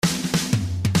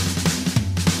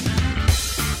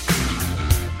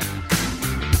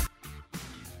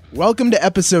Welcome to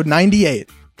episode 98.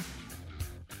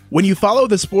 When you follow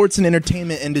the sports and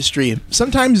entertainment industry,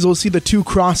 sometimes you'll see the two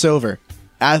cross over.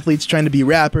 Athletes trying to be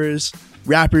rappers,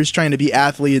 rappers trying to be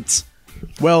athletes.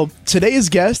 Well, today's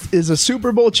guest is a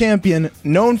Super Bowl champion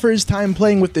known for his time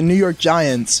playing with the New York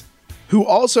Giants, who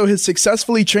also has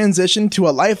successfully transitioned to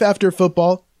a life after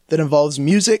football that involves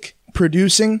music,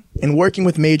 producing, and working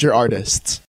with major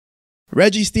artists.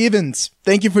 Reggie Stephens,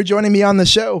 thank you for joining me on the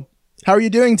show. How are you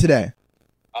doing today?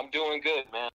 I'm doing good,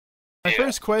 man. My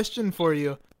first question for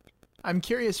you. I'm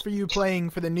curious for you playing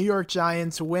for the New York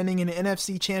Giants, winning an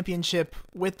NFC championship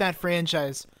with that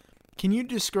franchise. Can you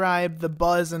describe the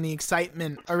buzz and the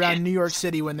excitement around New York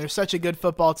City when there's such a good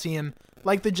football team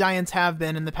like the Giants have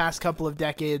been in the past couple of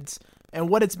decades, and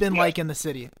what it's been like in the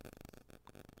city?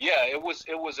 Yeah, it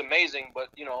was amazing, but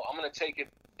I'm going to take it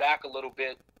back a little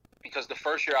bit because the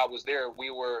first year I was there, we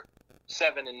were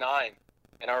 7-9,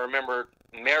 and I remember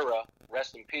Mara,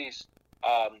 rest in peace,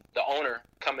 the owner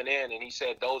coming in, and he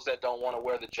said, those that don't want to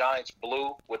wear the Giants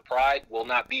blue with pride will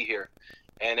not be here.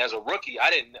 And as a rookie, I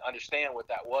didn't understand what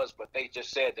that was, but they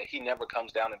just said that he never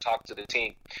comes down and talks to the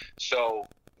team. So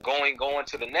going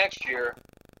to the next year,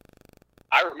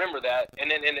 I remember that,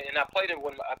 and I played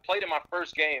in my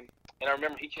first game, and I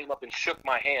remember he came up and shook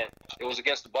my hand. It was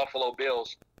against the Buffalo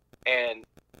Bills, and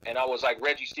I was like,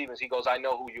 Reggie Stephens. He goes, I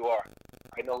know who you are.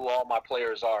 I know who all my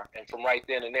players are. And from right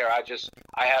then and there, I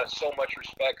had so much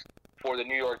respect for the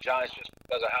New York Giants just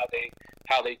because of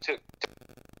how they took the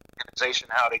organization,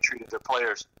 how they treated their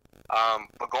players.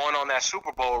 But going on that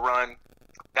Super Bowl run,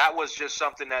 that was just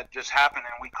something that just happened,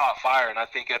 and we caught fire. And I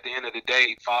think at the end of the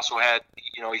day, Fossil had,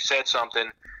 he said something,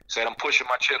 said, I'm pushing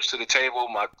my chips to the table,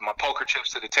 my poker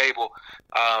chips to the table.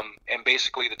 And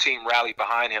basically the team rallied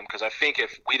behind him because I think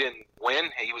if we didn't win,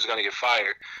 he was going to get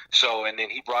fired. So, and then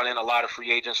he brought in a lot of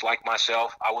free agents like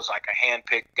myself. I was like a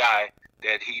hand-picked guy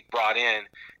that he brought in.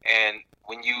 And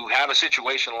when you have a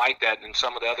situation like that, and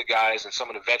some of the other guys and some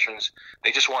of the veterans,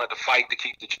 they just wanted to fight to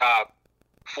keep the job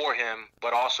for him,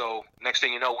 but also next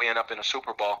thing you know, we end up in a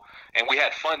Super Bowl, and we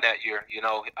had fun that year.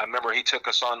 I remember he took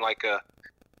us on like a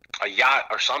yacht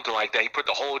or something like that. He put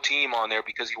the whole team on there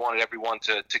because he wanted everyone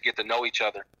to get to know each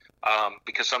other.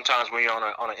 Because sometimes when you're on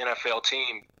an NFL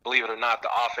team, believe it or not, the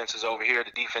offense is over here,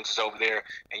 the defense is over there,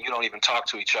 and you don't even talk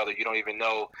to each other. You don't even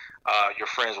know your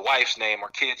friend's wife's name or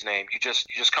kid's name. You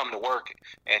just come to work,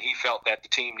 and he felt that the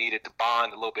team needed to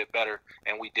bond a little bit better,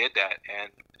 and we did that.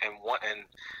 And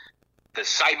the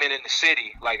excitement in the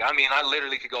city, I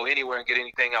literally could go anywhere and get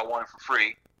anything I wanted for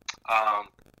free.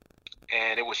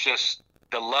 And it was just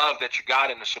the love that you got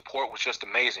and the support was just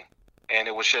amazing. And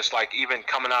it was just like, even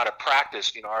coming out of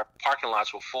practice, our parking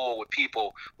lots were full with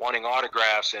people wanting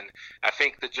autographs. And I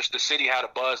think that just the city had a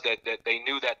buzz that they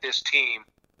knew that this team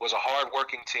was a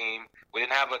hard-working team. We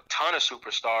didn't have a ton of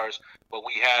superstars, but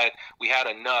we had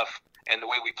enough. And the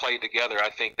way we played together, I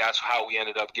think that's how we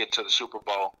ended up getting to the Super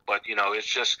Bowl. But, it's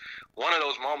just one of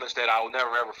those moments that I will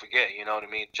never, ever forget, you know what I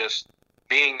mean? Just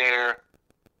being there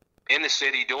in the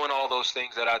city, doing all those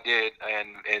things that I did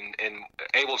and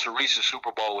able to reach the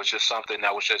Super Bowl was just something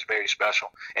that was just very special.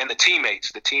 And the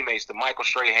teammates, the Michael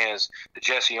Strahans, the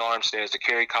Jesse Armsteads, the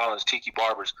Kerry Collins, Tiki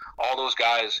Barbers, all those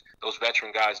guys, those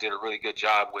veteran guys did a really good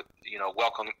job with,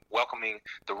 welcoming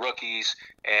the rookies.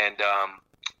 And,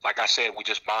 like I said, we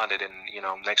just bonded, and,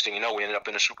 next thing you know, we ended up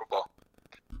in the Super Bowl.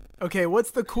 Okay,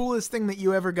 what's the coolest thing that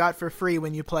you ever got for free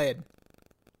when you played?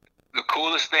 The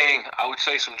coolest thing, I would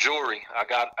say some jewelry. I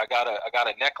got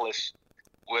a necklace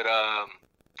with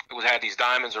it had these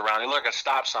diamonds around it. It looked like a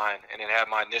stop sign, and it had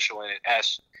my initial in it,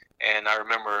 S. And I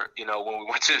remember, when we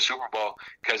went to the Super Bowl,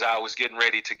 because I was getting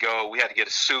ready to go, we had to get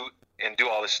a suit and do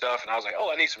all this stuff, and I was like,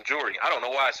 I need some jewelry. I don't know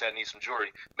why I said I need some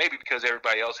jewelry. Maybe because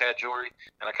everybody else had jewelry,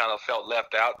 and I kind of felt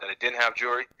left out that I didn't have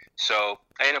jewelry. So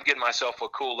I ended up getting myself a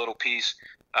cool little piece,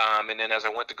 and then as I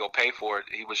went to go pay for it,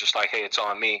 he was just like, hey, it's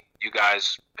on me. You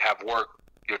guys have worked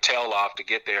your tail off to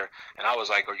get there. And I was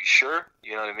like, are you sure?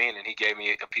 You know what I mean? And he gave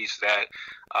me a piece of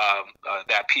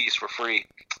that piece for free.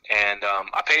 And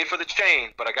I paid for the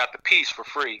chain, but I got the piece for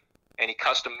free, and he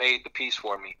custom made the piece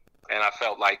for me. And I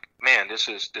felt like, man, this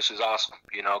is awesome,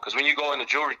 because when you go in the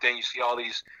jewelry thing, you see all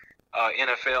these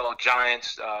NFL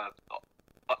Giants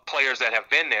players that have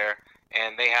been there,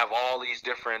 and they have all these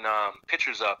different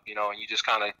pictures up, and you just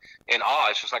kind of in awe.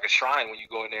 It's just like a shrine when you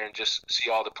go in there and just see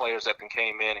all the players that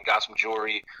came in and got some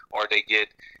jewelry, or they get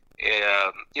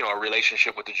a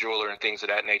relationship with the jeweler and things of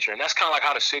that nature. And that's kind of like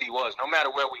how the city was. No matter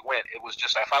where we went, it was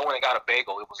just, if I went and got a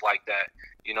bagel, it was like that.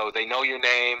 They know your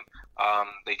name.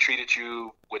 They treated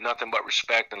you with nothing but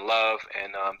respect and love,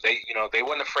 and they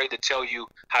weren't afraid to tell you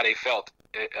how they felt.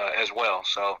 as well.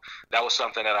 So that was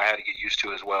something that I had to get used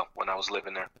to as well when I was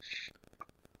living there.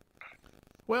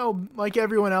 Well, like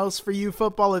everyone else, for you,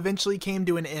 football eventually came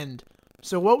to an end.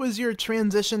 So what was your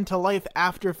transition to life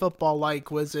after football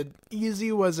like? Was it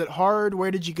easy? Was it hard?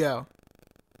 Where did you go?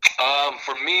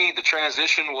 For me, the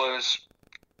transition it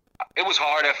was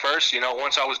hard at first.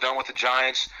 Once I was done with the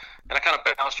Giants, and I kind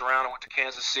of bounced around. I went to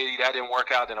Kansas City. That didn't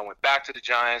work out. Then I went back to the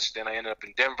Giants. Then I ended up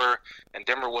in Denver. And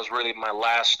Denver was really my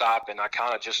last stop, and I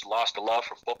kind of just lost the love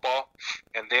for football.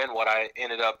 And then what I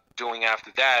ended up doing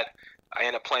after that, I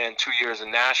ended up playing 2 years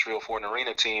in Nashville for an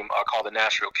arena team called the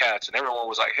Nashville Cats. And everyone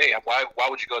was like, hey, why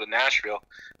would you go to Nashville?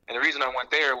 And the reason I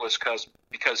went there was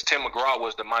because Tim McGraw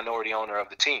was the minority owner of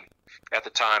the team at the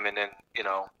time. And then,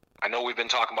 I know we've been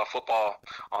talking about football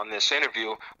on this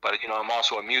interview, but, I'm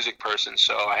also a music person.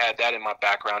 So I had that in my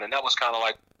background. And that was kind of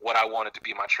like what I wanted to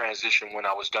be my transition when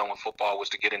I was done with football, was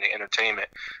to get into entertainment.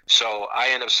 So I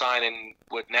ended up signing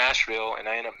with Nashville, and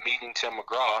I ended up meeting Tim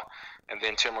McGraw. And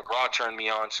then Tim McGraw turned me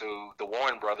on to the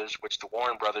Warren Brothers, which the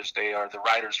Warren Brothers, they are the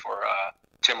writers for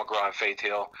Tim McGraw and Faith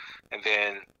Hill. And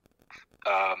then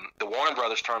the Warren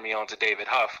Brothers turned me on to David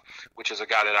Huff, which is a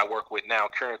guy that I work with now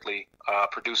currently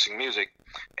producing music.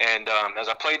 And as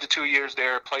I played the 2 years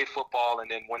there, played football,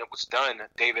 and then when it was done,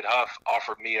 David Huff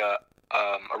offered me a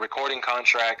recording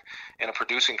contract and a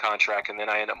producing contract, and then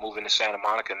I ended up moving to Santa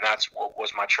Monica, and that's what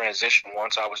was my transition.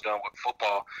 Once I was done with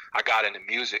football, I got into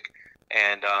music.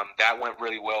 And that went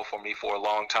really well for me for a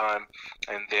long time.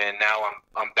 And then now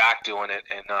I'm back doing it.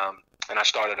 And I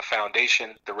started a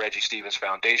foundation, the Reggie Stephens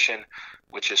Foundation,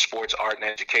 which is sports, art, and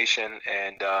education.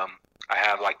 And I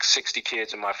have like 60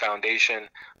 kids in my foundation,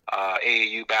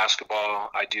 AAU basketball.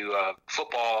 I do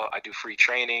football. I do free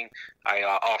training. I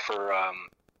offer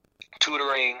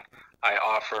tutoring. I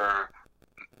offer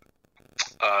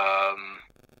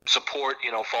support,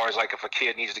 as far as like if a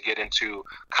kid needs to get into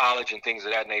college and things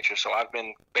of that nature. So I've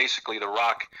been basically the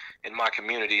rock in my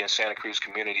community, in Santa Cruz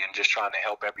community, and just trying to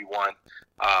help everyone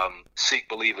seek,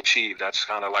 believe, achieve. That's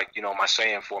kind of like, my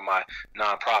saying for my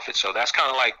nonprofit. So that's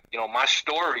kind of like, my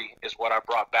story is what I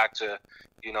brought back to,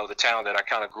 the town that I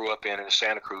kind of grew up in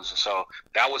Santa Cruz. And so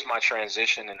that was my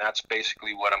transition, and that's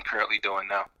basically what I'm currently doing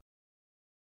now.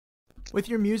 With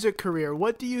your music career,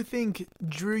 what do you think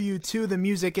drew you to the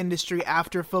music industry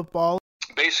after football?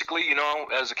 Basically,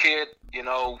 as a kid,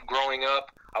 growing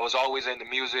up, I was always into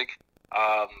music.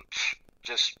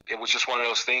 It was just one of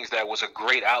those things that was a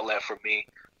great outlet for me.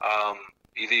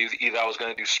 Either I was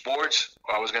going to do sports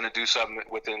or I was going to do something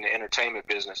within the entertainment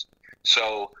business.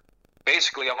 So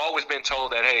basically, I've always been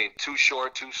told that, hey, too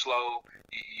short, too slow.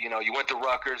 You went to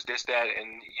Rutgers, this, that,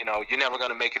 and, you're never going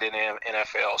to make it in the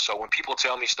NFL. So when people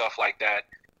tell me stuff like that,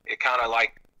 it kind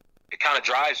of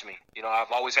drives me.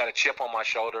 I've always had a chip on my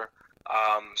shoulder.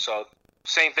 So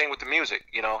same thing with the music,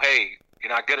 hey,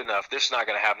 you're not good enough. This is not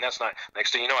going to happen. That's not.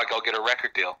 Next thing you know, I go get a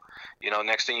record deal.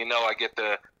 Next thing you know, I get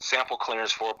the sample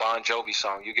clearance for a Bon Jovi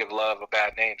song. You Give Love a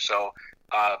Bad Name. So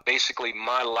basically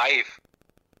my life,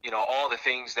 all the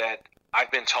things that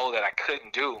I've been told that I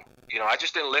couldn't do, I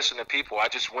just didn't listen to people. I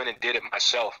just went and did it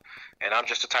myself. And I'm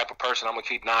just the type of person, I'm going to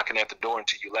keep knocking at the door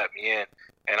until you let me in.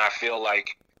 And I feel like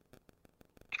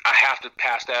I have to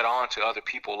pass that on to other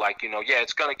people. Like, yeah,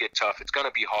 it's going to get tough. It's going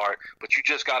to be hard, but you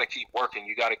just got to keep working.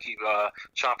 You got to keep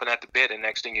chomping at the bit. And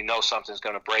next thing you know, something's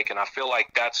going to break. And I feel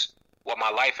like that's what my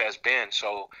life has been.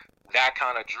 So that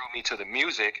kind of drew me to the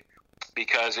music,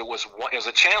 because it was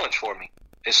a challenge for me.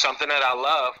 It's something that I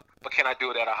love, but can I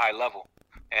do it at a high level?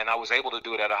 And I was able to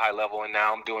do it at a high level, and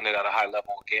now I'm doing it at a high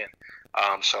level again.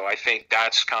 So I think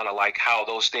that's kind of like how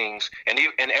those things, and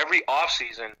every off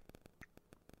season,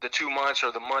 the 2 months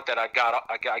or the month that I got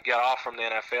off from the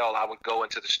NFL, I would go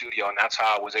into the studio, and that's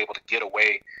how I was able to get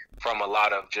away from a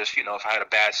lot of just, if I had a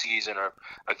bad season or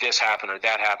this happened or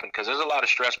that happened, because there's a lot of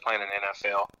stress playing in the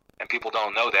NFL, and people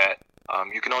don't know that.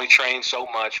 You can only train so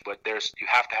much, but you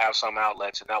have to have some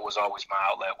outlets, and that was always my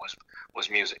outlet was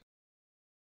music.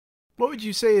 What would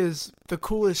you say is the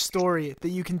coolest story that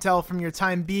you can tell from your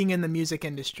time being in the music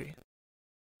industry?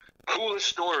 Coolest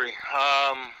story?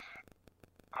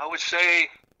 I would say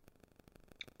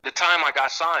the time I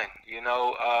got signed,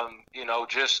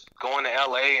 just going to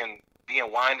LA and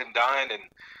being wined and dined, and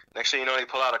next thing you know, they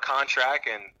pull out a contract,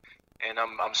 and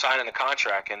I'm signing a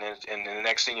contract, and the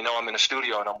next thing you know, I'm in the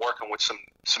studio and I'm working with some.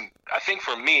 I think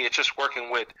for me, it's just working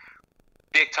with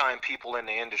big time people in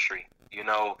the industry.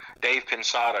 Dave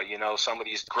Pinsada, some of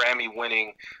these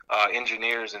Grammy-winning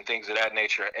engineers and things of that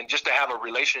nature. And just to have a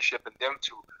relationship and them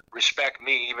to respect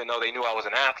me, even though they knew I was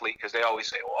an athlete, because they always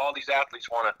say, well, all these athletes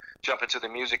want to jump into the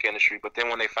music industry. But then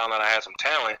when they found out I had some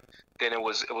talent, then it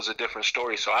was a different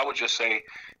story. So I would just say,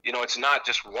 it's not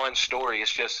just one story.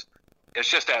 It's just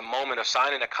that moment of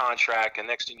signing a contract, and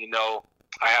next thing you know,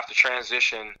 I have to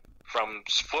transition from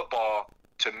football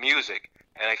to music.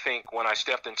 And I think when I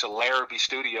stepped into Larrabee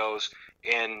Studios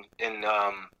in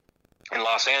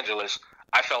Los Angeles,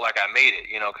 I felt like I made it,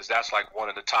 because that's like one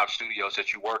of the top studios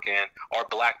that you work in, or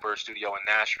Blackbird Studio in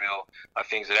Nashville,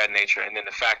 things of that nature. And then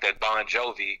the fact that Bon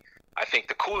Jovi, I think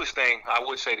the coolest thing,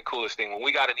 when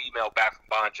we got an email back from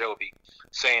Bon Jovi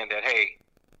saying that, hey,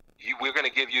 we're going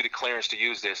to give you the clearance to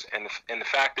use this. And the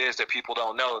fact is that people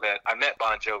don't know that I met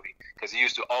Bon Jovi, because he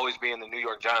used to always be in the New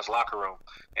York Giants locker room.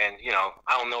 And,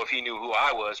 I don't know if he knew who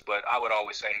I was, but I would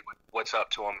always say what's up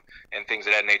to him and things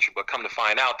of that nature. But come to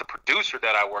find out, the producer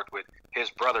that I worked with, his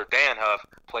brother Dan Huff,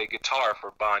 played guitar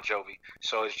for Bon Jovi.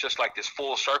 So it's just like this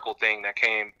full circle thing that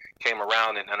came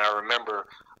around. And I remember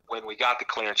when we got the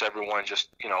clearance, everyone just,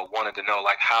 wanted to know,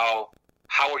 like, how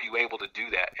are you able to do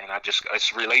that? And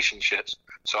it's relationships.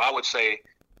 So I would say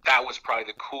that was probably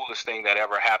the coolest thing that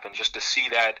ever happened. Just to see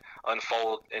that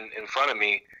unfold in front of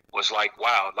me was like,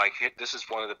 wow, like this is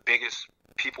one of the biggest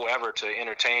people ever to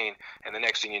entertain. And the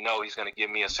next thing you know, he's going to give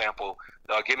me a sample,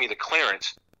 give me the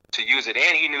clearance to use it.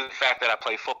 And he knew the fact that I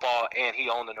play football, and he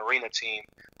owned an arena team,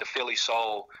 the Philly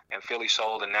Soul, and Philly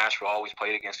Soul and Nashville always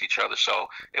played against each other. So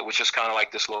it was just kind of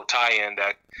like this little tie-in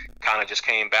that kind of just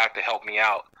came back to help me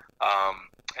out.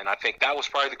 And I think that was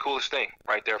probably the coolest thing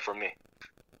right there for me.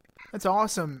 That's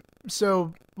awesome.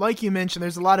 So, like you mentioned,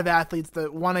 there's a lot of athletes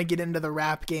that want to get into the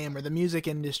rap game or the music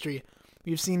industry.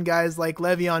 You've seen guys like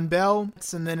Le'Veon Bell,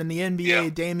 and then in the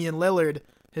NBA, Damian Lillard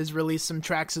has released some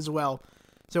tracks as well.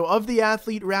 So, of the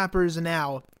athlete rappers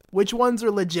now, which ones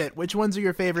are legit? Which ones are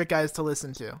your favorite guys to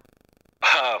listen to?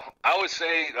 I would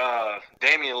say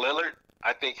Damian Lillard.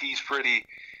 I think he's pretty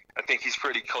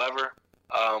clever.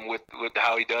 With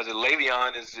how he does it.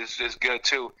 Le'Veon is good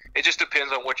too. It just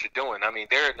depends on what you're doing. I mean,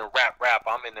 they're in the rap.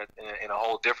 I'm in a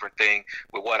whole different thing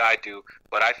with what I do.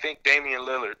 But I think Damian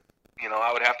Lillard,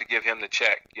 I would have to give him the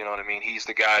check. You know what I mean? He's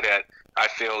the guy that I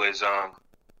feel is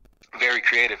very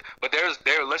creative. But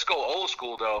let's go old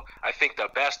school though. I think the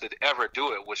best that ever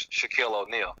do it was Shaquille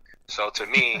O'Neal. So to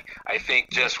me, I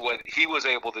think just what he was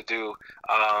able to do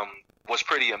was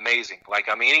pretty amazing. Like,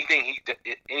 I mean, anything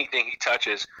he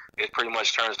touches, it pretty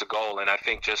much turns to gold. And I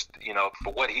think just,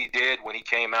 for what he did when he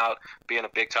came out, being a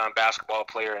big-time basketball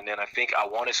player, and then I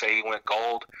want to say he went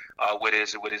gold with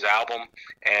his album.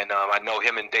 And I know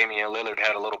him and Damian Lillard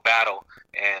had a little battle,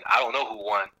 and I don't know who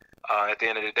won. At the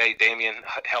end of the day, Damian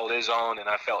held his own, and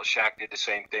I felt Shaq did the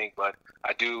same thing. But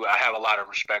I have a lot of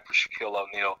respect for Shaquille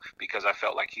O'Neal, because I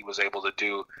felt like he was able to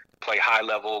play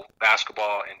high-level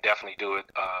basketball and definitely do it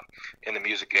in the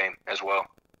music game as well.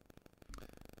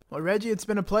 Well, Reggie, it's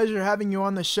been a pleasure having you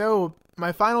on the show.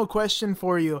 My final question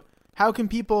for you, how can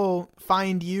people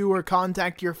find you or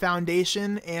contact your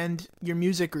foundation and your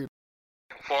music group?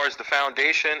 As far as the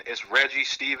foundation, it's Reggie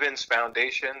Stephens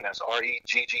Foundation. That's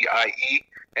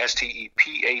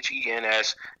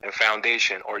ReggieStephens and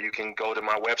Foundation. Or you can go to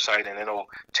my website and it'll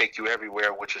take you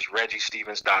everywhere, which is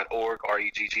reggiestephens.org,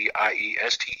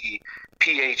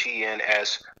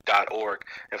 ReggieStephens.org.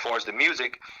 As far as the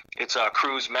music, it's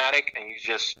Cruisematic, and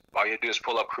all you do is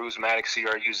pull up Cruisematic,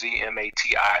 CRUZMATIK,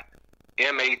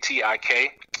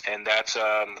 and that's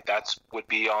would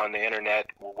be on the internet,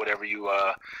 whatever you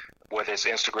whether it's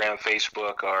Instagram,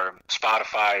 Facebook, or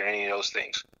Spotify, or any of those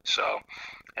things. So,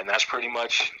 and that's pretty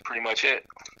much it.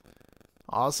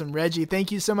 Awesome, Reggie.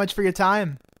 Thank you so much for your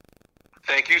time.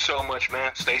 Thank you so much,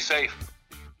 man. Stay safe.